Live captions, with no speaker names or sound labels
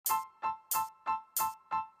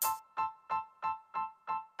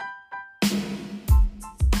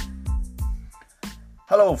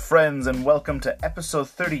Hello friends and welcome to episode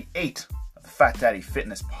 38 of the Fat Daddy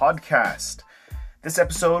Fitness Podcast. This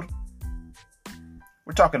episode,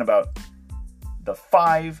 we're talking about the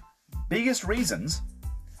 5 biggest reasons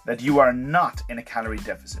that you are not in a calorie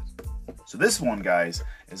deficit. So this one, guys,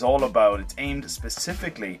 is all about, it's aimed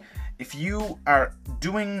specifically if you are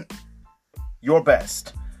doing your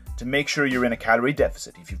best to make sure you're in a calorie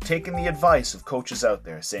deficit. If you've taken the advice of coaches out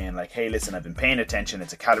there saying like, hey, listen, I've been paying attention,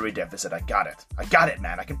 it's a calorie deficit, I got it,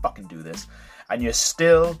 man, I can fucking do this. And you're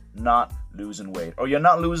still not losing weight, or you're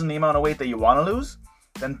not losing the amount of weight that you want to lose,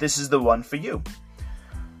 then this is the one for you.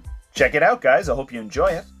 Check it out, guys. I hope you enjoy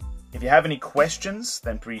it. If you have any questions,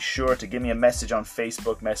 then be sure to give me a message on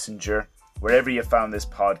Facebook Messenger. Wherever you found this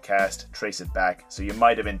podcast, trace it back. So you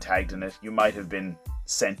might have been tagged in it. You might have been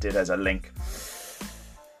sent it as a link.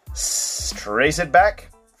 Trace it back,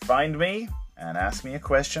 find me, and ask me a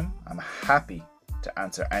question. I'm happy to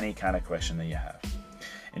answer any kind of question that you have.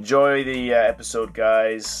 Enjoy the episode,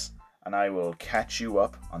 guys, and I will catch you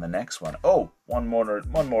up on the next one. Oh, one more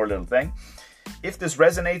little thing. If this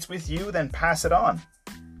resonates with you, then pass it on.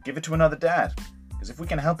 Give it to another dad. Because if we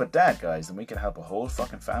can help a dad, guys, then we can help a whole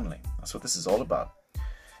fucking family. That's what this is all about.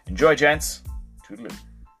 Enjoy, gents. Toodaloo.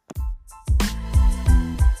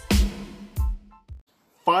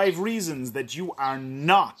 5 reasons that you are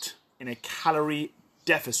not in a calorie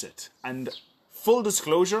deficit. And full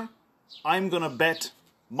disclosure, I'm going to bet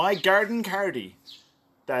my garden cardi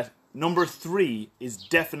that number 3 is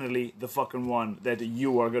definitely the fucking one that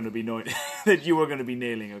you are going to be knowing, that you are going to be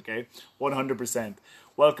nailing, okay? 100%.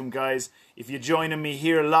 Welcome, guys. If you're joining me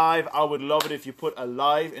here live, I would love it if you put a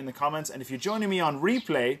live in the comments. And if you're joining me on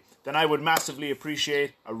replay, then I would massively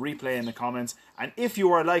appreciate a replay in the comments. And if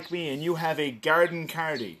you are like me and you have a garden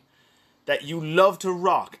cardi that you love to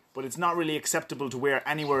rock, but it's not really acceptable to wear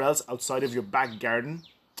anywhere else outside of your back garden,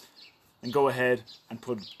 then go ahead and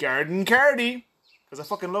put garden cardi, because I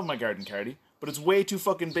fucking love my garden cardi, but it's way too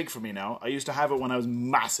fucking big for me now. I used to have it when I was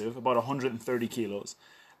massive, about 130 kilos.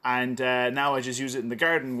 And now I just use it in the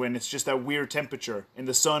garden when it's just that weird temperature. In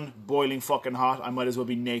the sun, boiling fucking hot, I might as well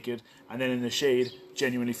be naked. And then in the shade,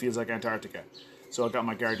 genuinely feels like Antarctica. So I got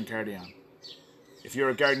my garden cardi on. If you're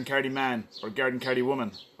a garden cardi man or a garden cardi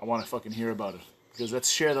woman, I want to fucking hear about it. Because let's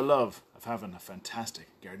share the love of having a fantastic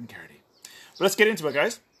garden cardi. But let's get into it,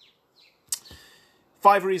 guys.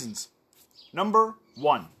 5 reasons. Number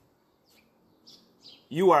 1.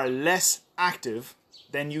 You are less active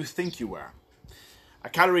than you think you are. A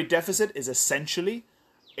calorie deficit is essentially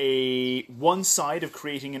one side of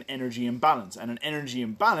creating an energy imbalance. And an energy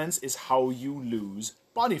imbalance is how you lose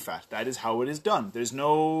body fat. That is how it is done. There's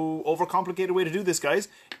no overcomplicated way to do this, guys.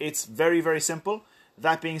 It's very, very simple.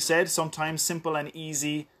 That being said, sometimes simple and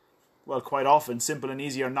easy, well, quite often, simple and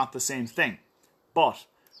easy are not the same thing. But,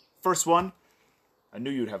 first one, I knew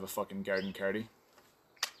you'd have a fucking garden cardi.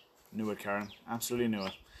 Knew it, Karen. Absolutely knew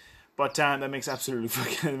it. But that makes absolute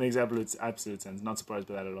sense. Not surprised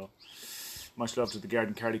by that at all. Much love to the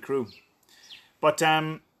Garden Cardi crew. But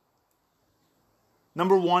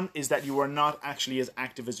number 1 is that you are not actually as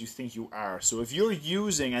active as you think you are. So if you're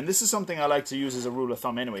using, and this is something I like to use as a rule of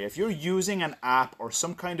thumb anyway, if you're using an app or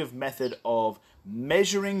some kind of method of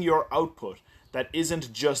measuring your output that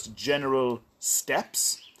isn't just general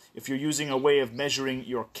steps, if you're using a way of measuring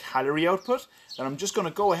your calorie output, then I'm just going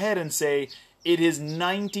to go ahead and say it is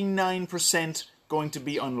 99% going to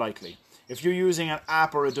be unlikely. If you're using an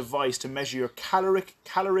app or a device to measure your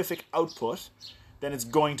calorific output, then it's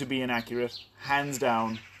going to be inaccurate, hands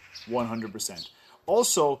down, 100%.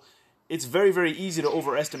 Also, it's very, very easy to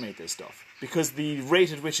overestimate this stuff because the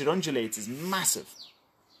rate at which it undulates is massive.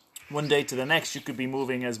 One day to the next, you could be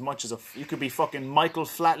moving as much as you could be fucking Michael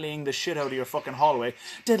Flatleying the shit out of your fucking hallway.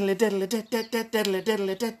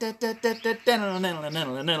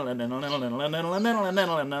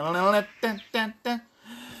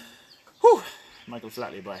 Whew. Michael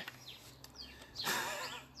Flatley, bye.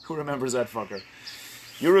 Who remembers that fucker?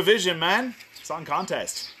 Eurovision, man. Song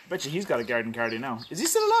contest. Bet you he's got a garden cardi now. Is he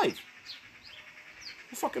still alive?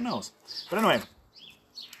 Who fucking knows? But anyway,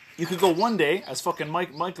 you could go one day as fucking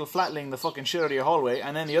Michael Flatling the fucking shit out of your hallway,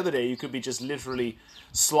 and then the other day you could be just literally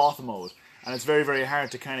sloth mode. And it's very, very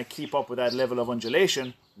hard to kind of keep up with that level of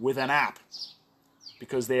undulation with an app,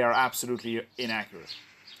 because they are absolutely inaccurate.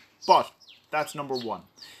 But that's number 1.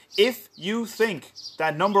 If you think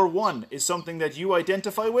that number 1 is something that you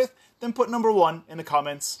identify with, then put number 1 in the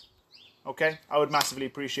comments. Okay? I would massively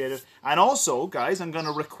appreciate it. And also, guys, I'm going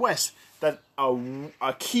to request that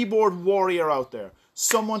a keyboard warrior out there,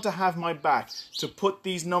 someone to have my back, to put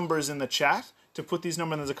these numbers in the chat, to put these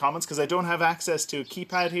numbers in the comments, because I don't have access to a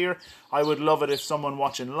keypad here. I would love it if someone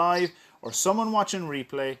watching live or someone watching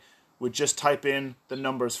replay would just type in the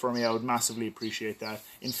numbers for me, I would massively appreciate that.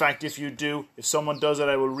 In fact, if you do, if someone does it,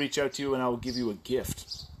 I will reach out to you and I will give you a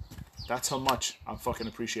gift. That's how much I fucking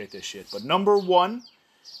appreciate this shit. But number one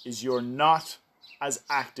is you're not as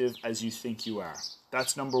active as you think you are.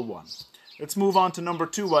 That's number one. Let's move on to number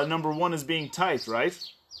two while number one is being typed, right?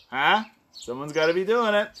 Huh? Someone's got to be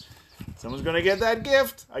doing it. Someone's going to get that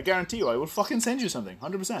gift. I guarantee you, I will fucking send you something.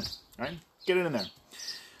 100%. Right? Get it in there.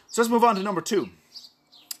 So let's move on to number two.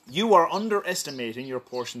 You are underestimating your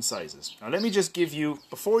portion sizes. Now let me just give you,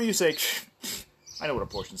 before you say, I know what a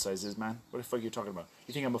portion size is, man. What the fuck are you talking about?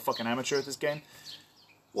 You think I'm a fucking amateur at this game?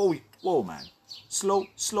 Whoa, man.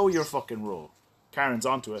 Slow your fucking roll. Karen's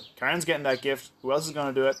onto it. Karen's getting that gift. Who else is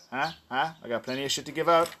going to do it? Huh? I got plenty of shit to give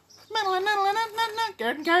out.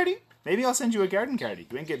 Garden cardy. Maybe I'll send you a garden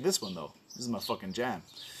cardy. You ain't getting this one, though. This is my fucking jam.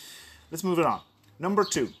 Let's move it on. Number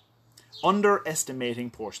two. Underestimating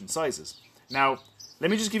portion sizes. Now,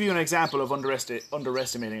 let me just give you an example of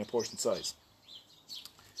underestimating a portion size.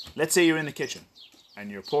 Let's say you're in the kitchen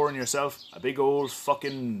and you're pouring yourself a big old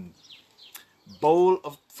fucking bowl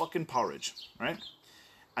of fucking porridge, right?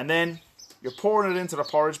 And then you're pouring it into the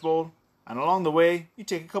porridge bowl, and along the way, you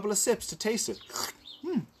take a couple of sips to taste it.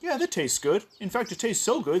 Yeah, that tastes good. In fact, it tastes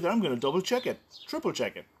so good that I'm going to double check it, triple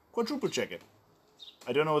check it, quadruple check it.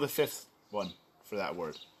 I don't know the fifth one for that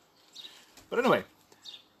word. But anyway,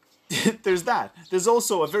 there's that. There's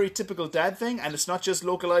also a very typical dad thing, and it's not just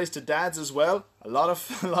localized to dads as well. A lot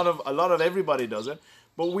of everybody does it,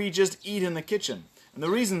 but we just eat in the kitchen. And the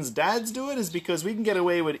reasons dads do it is because we can get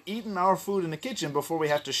away with eating our food in the kitchen before we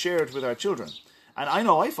have to share it with our children. And I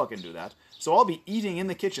know I fucking do that. So I'll be eating in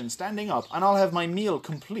the kitchen, standing up, and I'll have my meal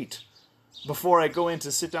complete before I go in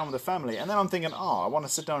to sit down with the family. And then I'm thinking, oh, I want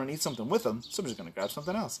to sit down and eat something with them, so I'm just going to grab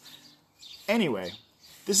something else. Anyway,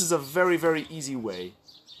 this is a very, very easy way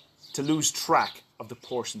to lose track of the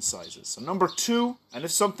portion sizes. So number two, and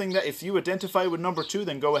if you identify with number two,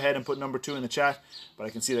 then go ahead and put number two in the chat. But I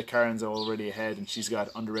can see that Karen's already ahead and she's got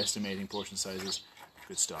underestimating portion sizes.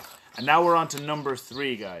 Good stuff. And now we're on to number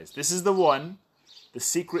three, guys. This is the one, the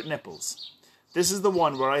secret nipples. This is the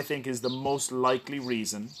one where I think is the most likely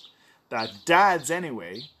reason that dads,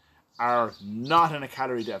 anyway, are not in a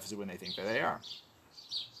calorie deficit when they think that they are.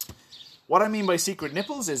 What I mean by secret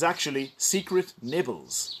nipples is actually secret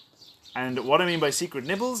nibbles. And what I mean by secret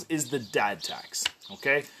nibbles is the dad tax,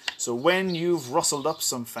 okay? So when you've rustled up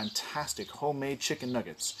some fantastic homemade chicken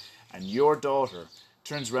nuggets and your daughter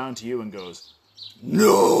turns around to you and goes,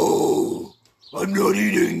 "No, I'm not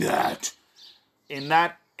eating that." In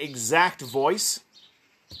that exact voice,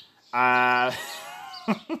 I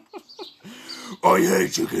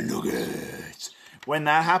hate chicken nuggets. When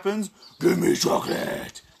that happens, give me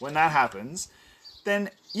chocolate. When that happens, then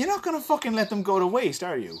you're not going to fucking let them go to waste,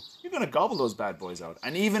 are you? You're going to gobble those bad boys out.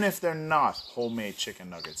 And even if they're not homemade chicken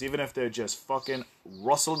nuggets, even if they're just fucking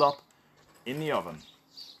rustled up in the oven,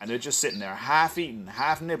 and they're just sitting there half-eaten,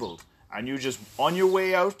 half-nibbled, and you just, on your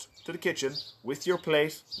way out to the kitchen, with your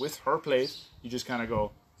plate, with her plate, you just kind of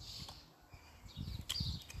go.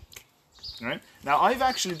 Right? Now, I've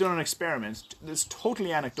actually done an experiment, that's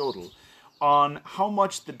totally anecdotal, on how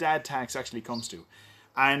much the dad tax actually comes to.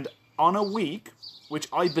 And on a week, which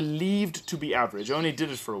I believed to be average, I only did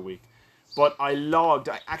it for a week, but I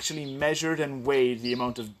actually measured and weighed the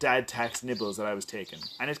amount of dad tax nibbles that I was taking.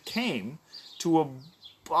 And it came to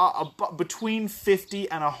between 50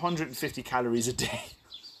 and 150 calories a day.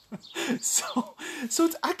 So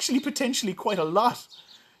it's actually potentially quite a lot.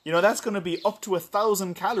 You know, that's going to be up to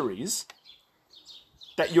 1,000 calories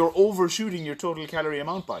that you're overshooting your total calorie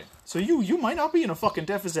amount by. So you might not be in a fucking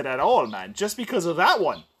deficit at all, man, just because of that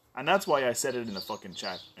one. And that's why I said it in the fucking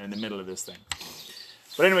chat, in the middle of this thing.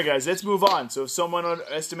 But anyway, guys, let's move on. So if someone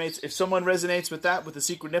resonates with that, with the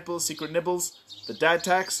secret nibbles, the dad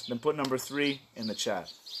tax, then put number 3 in the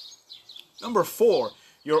chat. Number 4,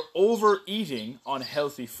 you're overeating on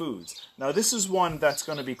healthy foods. Now, this is one that's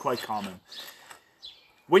going to be quite common.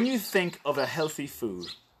 When you think of a healthy food,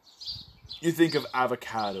 you think of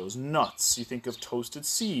avocados, nuts, you think of toasted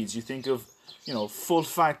seeds, you think of,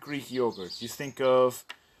 full-fat Greek yogurt, you think of,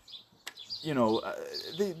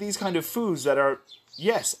 these kind of foods that are,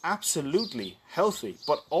 yes, absolutely healthy,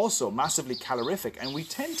 but also massively calorific. And we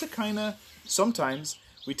tend to sometimes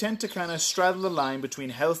straddle the line between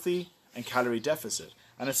healthy and calorie deficit.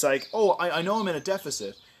 And it's like, oh, I know I'm in a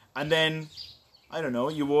deficit. And then, I don't know,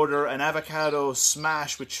 you order an avocado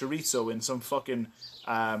smash with chorizo in some fucking,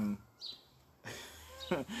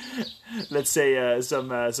 let's say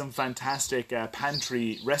some fantastic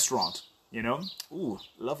pantry restaurant, Ooh,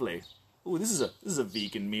 lovely. Ooh, this is a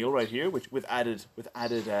vegan meal right here, which with added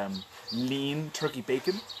lean turkey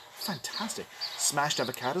bacon. Fantastic. Smashed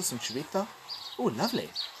avocado, some chorizo. Ooh, lovely.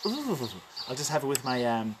 Ooh, I'll just have it with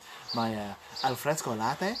my my alfresco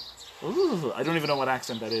latte. Ooh, I don't even know what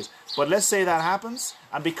accent that is. But let's say that happens,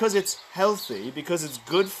 and because it's healthy, because it's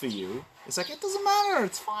good for you, it's like, it doesn't matter,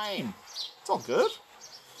 it's fine. It's all good.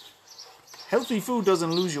 Healthy food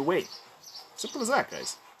doesn't lose your weight. Simple as that,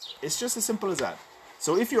 guys. It's just as simple as that.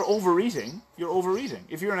 So if you're overeating, you're overeating.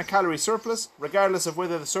 If you're in a calorie surplus, regardless of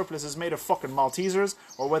whether the surplus is made of fucking Maltesers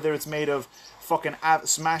or whether it's made of fucking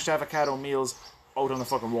smashed avocado meals out on the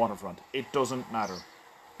fucking waterfront, it doesn't matter.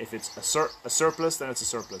 If it's a surplus, then it's a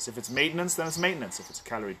surplus. If it's maintenance, then it's maintenance. If it's a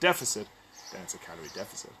calorie deficit, then it's a calorie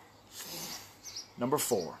deficit. Number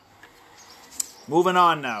 4. Moving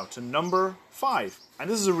on now to number 5. And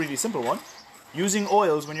this is a really simple one. Using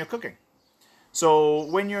oils when you're cooking. So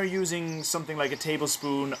when you're using something like a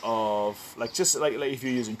tablespoon of, like if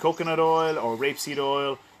you're using coconut oil or rapeseed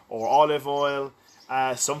oil or olive oil,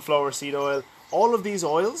 sunflower seed oil, all of these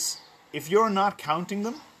oils, if you're not counting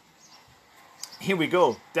them, here we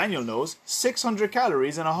go. Daniel knows 600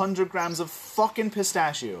 calories and 100 grams of fucking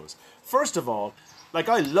pistachios. First of all, like,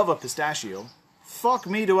 I love a pistachio. Fuck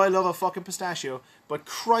me, do I love a fucking pistachio. But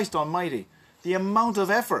Christ almighty, the amount of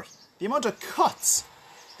effort, the amount of cuts,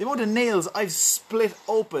 the amount of nails I've split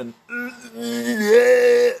open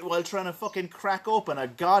while trying to fucking crack open a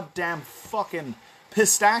goddamn fucking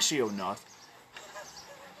pistachio nut.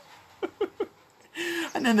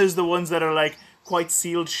 And then there's the ones that are like quite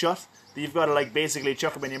sealed shut. You've got to like basically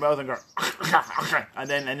chuck them in your mouth and go and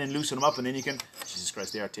then loosen them up, and then you can, Jesus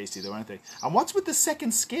Christ, they are tasty though, aren't they? And what's with the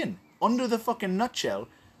second skin under the fucking nutshell?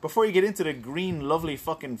 Before you get into the green lovely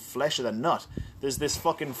fucking flesh of the nut, there's this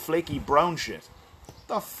fucking flaky brown shit.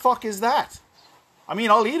 The fuck is that? I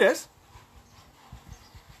mean, I'll eat it.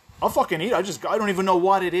 I'll fucking eat it. I don't even know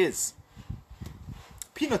what it is.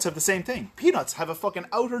 Peanuts have the same thing. Peanuts have a fucking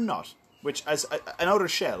outer nut, which as an outer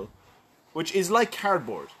shell, which is like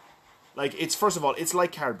cardboard. Like, it's, first of all, it's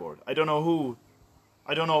like cardboard. I don't know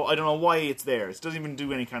why it's there. It doesn't even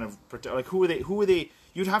do any kind of, like, who are they?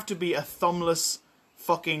 You'd have to be a thumbless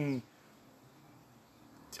fucking,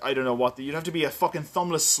 I don't know what, you'd have to be a fucking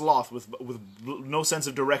thumbless sloth with no sense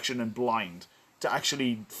of direction and blind to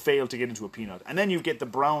actually fail to get into a peanut. And then you get the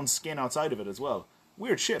brown skin outside of it as well.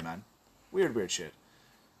 Weird shit, man. Weird shit.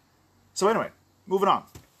 So anyway, moving on.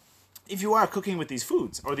 If you are cooking with these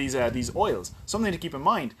foods, or these oils, something to keep in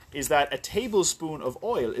mind is that a tablespoon of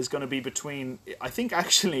oil is going to be between, I think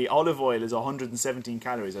actually olive oil is 117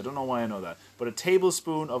 calories. I don't know why I know that. But a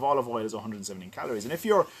tablespoon of olive oil is 117 calories. And if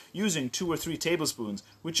you're using 2 or 3 tablespoons,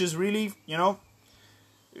 which is really, you know,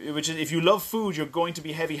 if you love food, you're going to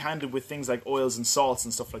be heavy-handed with things like oils and salts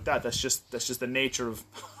and stuff like that. That's just the nature of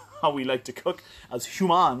how we like to cook as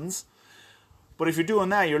humans. But if you're doing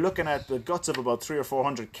that, you're looking at the guts of about 300 or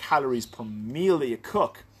 400 calories per meal that you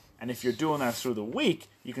cook. And if you're doing that through the week,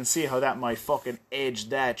 you can see how that might fucking edge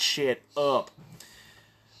that shit up.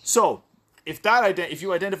 So, if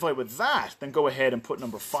you identify with that, then go ahead and put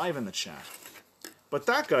number 5 in the chat. But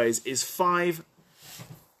that, guys, is 5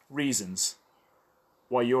 reasons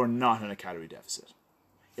why you're not in a calorie deficit.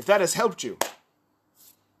 If that has helped you,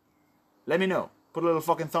 let me know. Put a little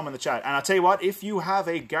fucking thumb in the chat. And I'll tell you what, if you have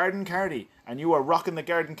a garden cardi and you are rocking the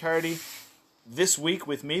garden cardi this week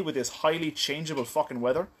with me with this highly changeable fucking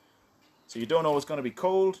weather, so you don't know if it's going to be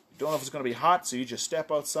cold, you don't know if it's going to be hot, so you just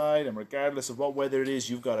step outside and regardless of what weather it is,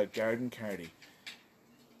 you've got a garden cardi.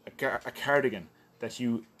 A cardigan that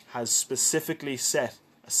you has specifically set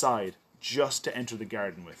aside just to enter the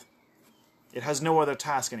garden with. It has no other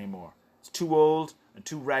task anymore. It's too old and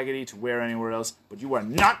too raggedy to wear anywhere else, but you are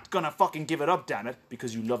not gonna fucking give it up, damn it,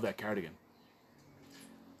 because you love that cardigan.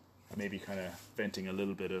 I may be kind of venting a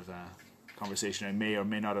little bit of conversation I may or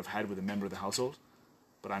may not have had with a member of the household,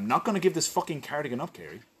 but I'm not gonna give this fucking cardigan up,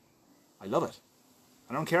 Carrie. I love it.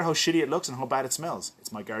 I don't care how shitty it looks and how bad it smells.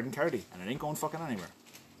 It's my garden cardi, and it ain't going fucking anywhere.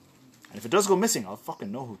 And if it does go missing, I'll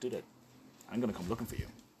fucking know who did it. I'm gonna come looking for you.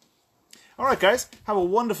 Alright, guys, have a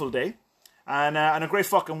wonderful day, and a great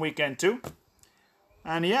fucking weekend too.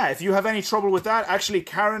 And yeah, if you have any trouble with that, actually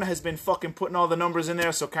Karen has been fucking putting all the numbers in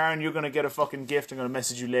there, so Karen, you're going to get a fucking gift. I'm going to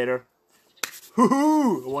message you later.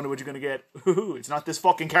 Hoo-hoo! I wonder what you're going to get. Hoo-hoo! It's not this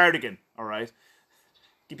fucking cardigan, alright?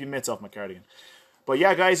 Keep your mitts off my cardigan. But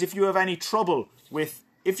yeah, guys, if you have any trouble with,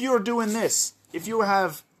 if you're doing this, if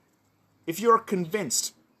you're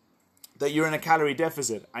convinced that you're in a calorie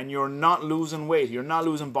deficit and you're not losing weight, you're not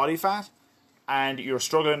losing body fat, and you're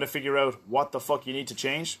struggling to figure out what the fuck you need to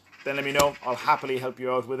change, then let me know. I'll happily help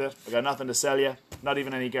you out with it. I got nothing to sell you, not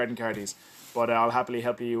even any garden cardies, but I'll happily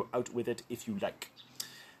help you out with it if you like.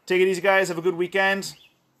 Take it easy, guys. Have a good weekend.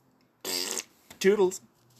 Toodles.